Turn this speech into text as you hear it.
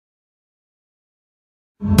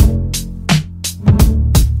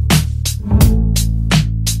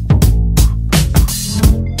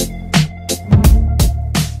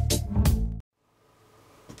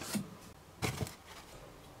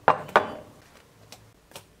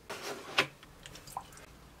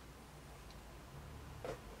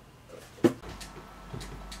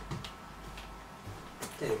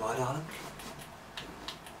Hey, why, darling?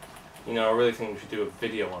 You know, I really think we should do a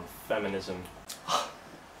video on feminism.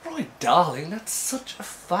 Roy, darling, that's such a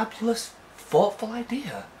fabulous, thoughtful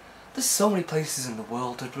idea. There's so many places in the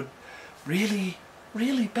world that would really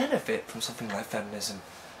benefit from something like feminism.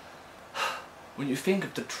 When you think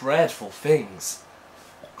of the dreadful things,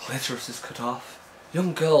 clitoris is cut off,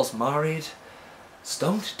 young girls married,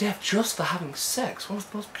 stoned to death just for having sex, one of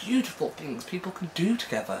the most beautiful things people can do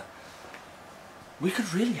together. We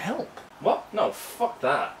could really help. What? No, fuck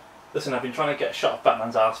that. Listen, I've been trying to get a shot of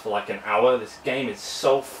Batman's ass for like an hour. This game is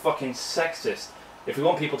so fucking sexist. If we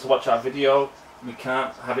want people to watch our video, we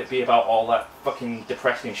can't have it be about all that fucking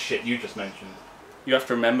depressing shit you just mentioned. You have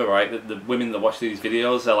to remember, right, that the women that watch these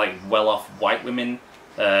videos are like well-off white women,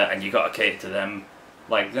 and you gotta cater to them.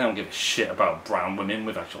 Like, they don't give a shit about brown women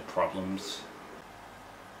with actual problems.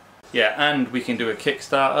 Yeah, and we can do a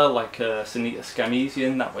Kickstarter like Sunita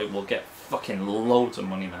Scamesian. That way we'll get fucking loads of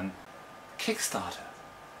money, man. Kickstarter?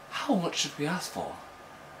 How much should we ask for?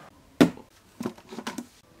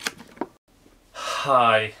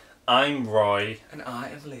 Hi, I'm Roy. And I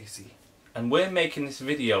am Lacey. And we're making this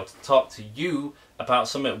video to talk to you about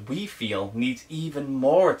something we feel needs even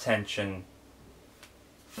more attention.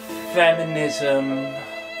 Feminism.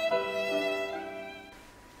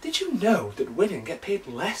 Did you know that women get paid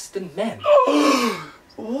less than men?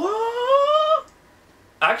 What?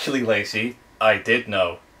 Actually, Lacey, I did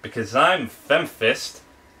know, because I'm femfist,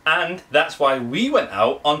 and that's why we went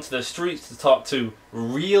out onto the streets to talk to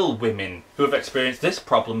real women who have experienced this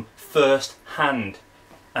problem firsthand.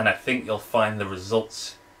 And I think you'll find the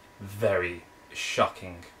results very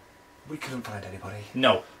shocking. We couldn't find anybody.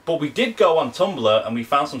 No, but we did go on Tumblr and we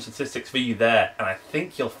found some statistics for you there, and I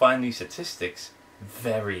think you'll find these statistics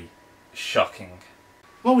very shocking.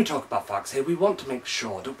 When we talk about facts here, we want to make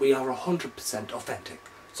sure that we are 100% authentic.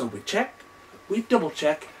 So we check, we double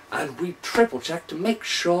check, and we triple check to make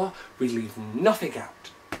sure we leave nothing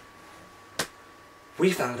out.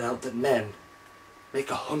 We found out that men make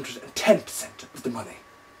 110% of the money.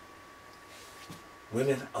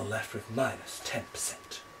 Women are left with minus 10%.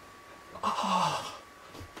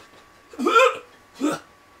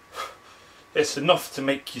 It's enough to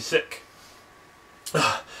make you sick. And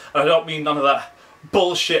I don't mean none of that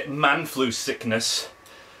bullshit man flu sickness.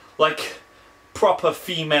 Like proper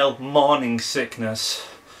female morning sickness.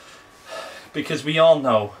 Because we all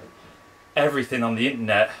know everything on the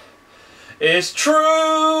internet is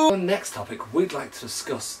true! On the next topic, we'd like to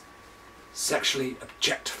discuss sexually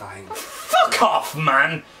objectifying. Fuck off,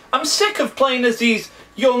 man! I'm sick of playing as these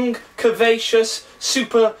young, curvaceous,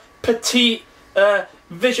 super petite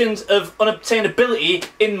visions of unobtainability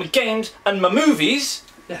in my games and my movies.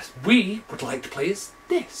 Yes, we would like to play as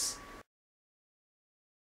this.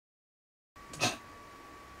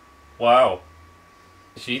 Wow.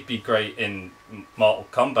 She'd be great in Mortal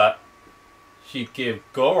Kombat. She'd give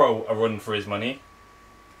Goro a run for his money.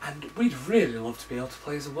 And we'd really love to be able to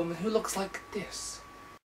play as a woman who looks like this.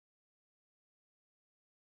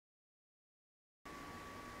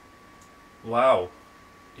 Wow.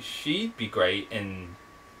 She'd be great in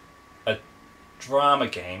a drama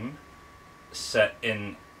game set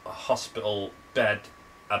in a hospital bed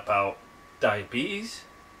about diabetes.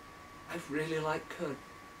 I really like her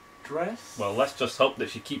dress. Well, let's just hope that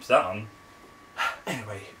she keeps that on.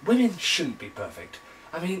 Anyway, women shouldn't be perfect.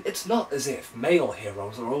 I mean, it's not as if male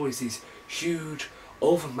heroes are always these huge,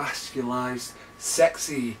 over-masculinized,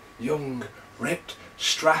 sexy, young, ripped,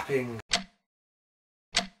 strapping...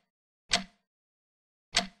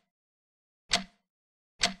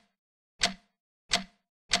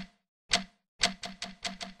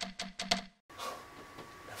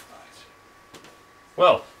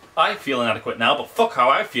 Well, I feel inadequate now, but fuck how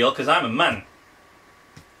I feel, because I'm a man.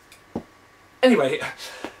 Anyway,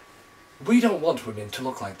 we don't want women to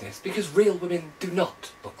look like this, because real women do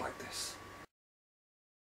not look like this.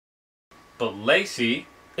 But Lacey,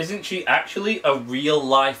 isn't she actually a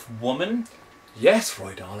real-life woman? Yes,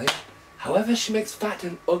 Roy, darling. However, she makes fat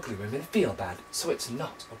and ugly women feel bad, so it's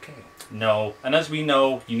not okay. No, and as we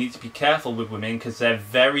know, you need to be careful with women, because they're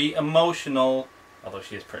very emotional. Although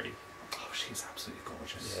she is pretty. Oh, she's absolutely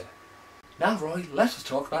gorgeous. Yeah. Now, Roy, let us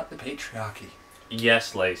talk about the patriarchy.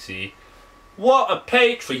 Yes, Lacey. What a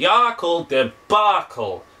patriarchal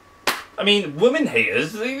debacle. I mean, women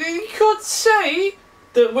haters, they could say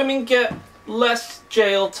that women get less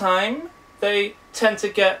jail time, they tend to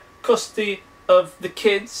get custody of the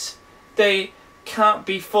kids, they can't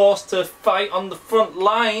be forced to fight on the front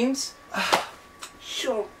lines.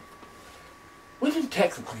 Sure. Women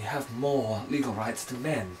technically have more legal rights than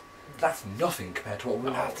men. That's nothing compared to what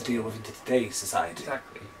women have to deal with in today's society.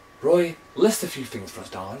 Exactly. Roy, list a few things for us,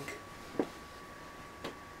 darling.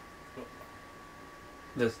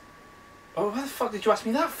 Oh, why the fuck did you ask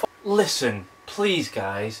me that for? Listen, please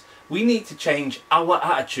guys, we need to change our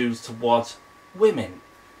attitudes towards women.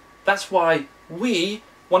 That's why we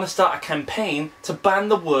want to start a campaign to ban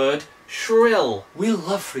the word shrill. We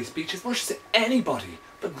love free speech as much as anybody,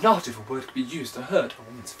 but not if a word could be used to hurt a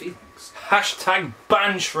woman's feelings. Hashtag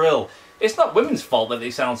ban shrill. It's not women's fault that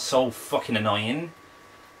they sound so fucking annoying.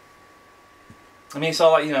 I mean, it's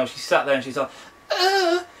all like, you know, she sat there and she's like,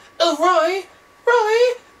 Roy,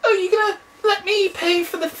 are you gonna let me pay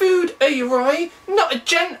for the food, are you, Roy? Not a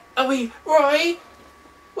gent, are we, Roy?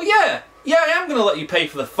 Well, yeah, I am gonna let you pay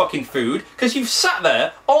for the fucking food, because you've sat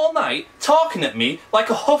there all night talking at me like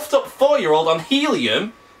a huffed up 4-year-old on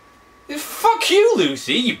helium. Fuck you,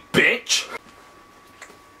 Lucy, you bitch!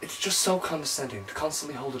 It's just so condescending to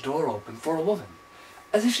constantly hold a door open for a woman.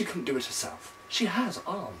 As if she couldn't do it herself. She has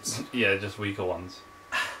arms. Yeah, just weaker ones.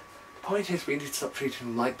 The point is, we need to stop treating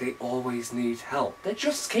them like they always need help. They're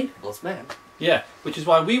just as capable as men. Yeah, which is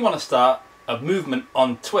why we want to start a movement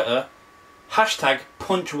on Twitter, hashtag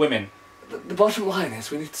punch women. The bottom line is,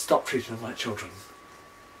 we need to stop treating them like children.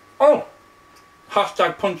 Oh!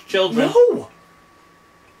 Hashtag punch children. No!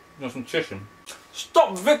 That's nutrition.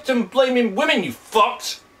 Stop victim blaming women, you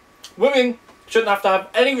fucks! Women shouldn't have to have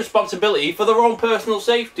any responsibility for their own personal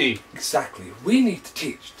safety. Exactly. We need to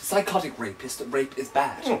teach the psychotic rapist that rape is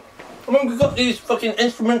bad. I mean, we've got these fucking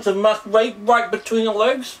instruments of mass rape right between our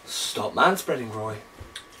legs. Stop manspreading, Roy.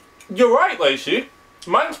 You're right, Lacey.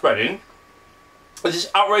 Manspreading is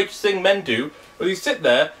this outrageous thing men do where you sit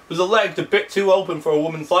there with the legs a bit too open for a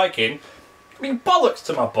woman's liking. I mean, bollocks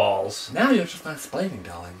to my balls. Now you're just mansplaining,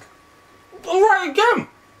 darling. Alright again.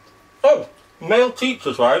 Oh, male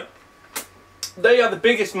teachers, right? They are the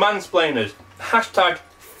biggest mansplainers. Hashtag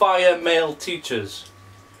fire male teachers.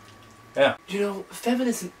 Yeah. You know,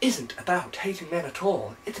 feminism isn't about hating men at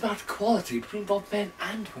all. It's about equality between both men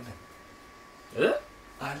and women. Is it?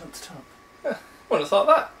 I looked it up. Yeah, wouldn't have thought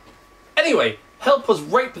that. Anyway, help us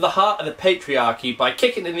rape the heart of the patriarchy by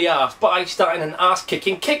kicking in the arse by starting an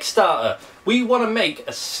arse-kicking Kickstarter. We want to make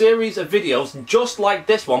a series of videos just like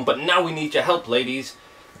this one, but now we need your help, ladies.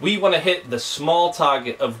 We want to hit the small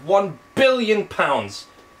target of £1 billion.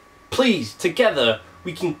 Please, together,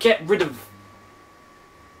 we can get rid of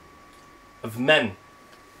men.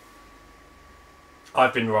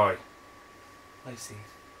 I've been Roy. Lacey.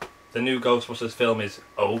 The new Ghostbusters film is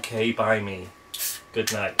okay by me.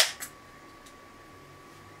 Good night.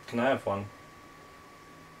 Can I have one?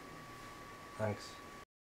 Thanks.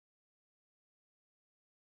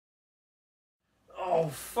 Oh,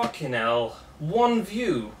 fucking hell. One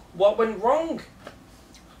view. What went wrong?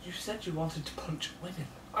 You said you wanted to punch women.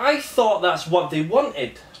 I thought that's what they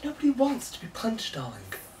wanted. Nobody wants to be punched,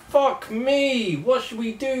 darling. Fuck me. What should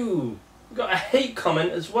we do? We got a hate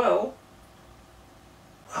comment as well.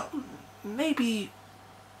 Well, maybe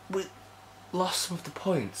we lost some of the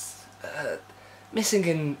points. Missing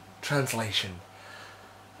in translation.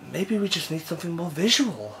 Maybe we just need something more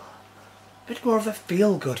visual. A bit more of a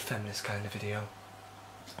feel-good feminist kind of video.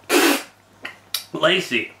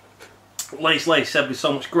 Lacey said with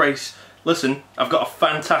so much grace, listen, I've got a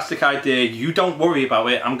fantastic idea. You don't worry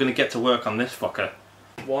about it. I'm going to get to work on this fucker.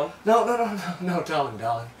 One? No,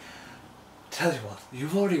 darling. Tell you what,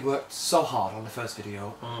 you've already worked so hard on the first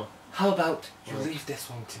video. How about you leave this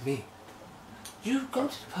one to me? You go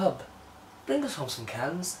to the pub, bring us home some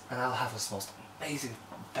cans, and I'll have us the most amazing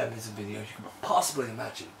feminism video you can possibly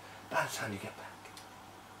imagine by the time you get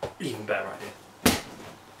back. Even better idea.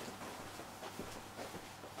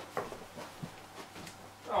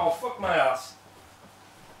 Oh, fuck my ass.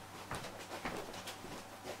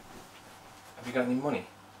 Have you got any money?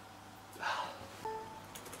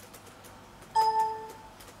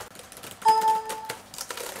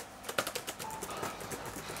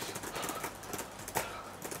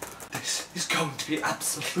 This is going to be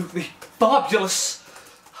absolutely fabulous!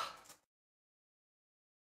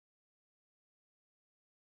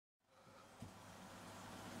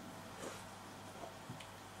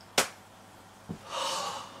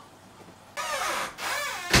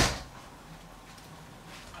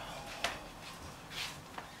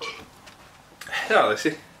 Yeah,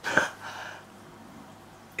 Lacey.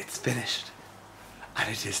 It's finished, and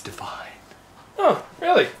it is divine. Oh,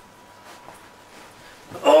 really?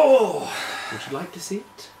 Oh! Would you like to see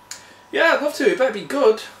it? Yeah, I'd love to. It better be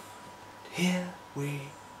good. Here we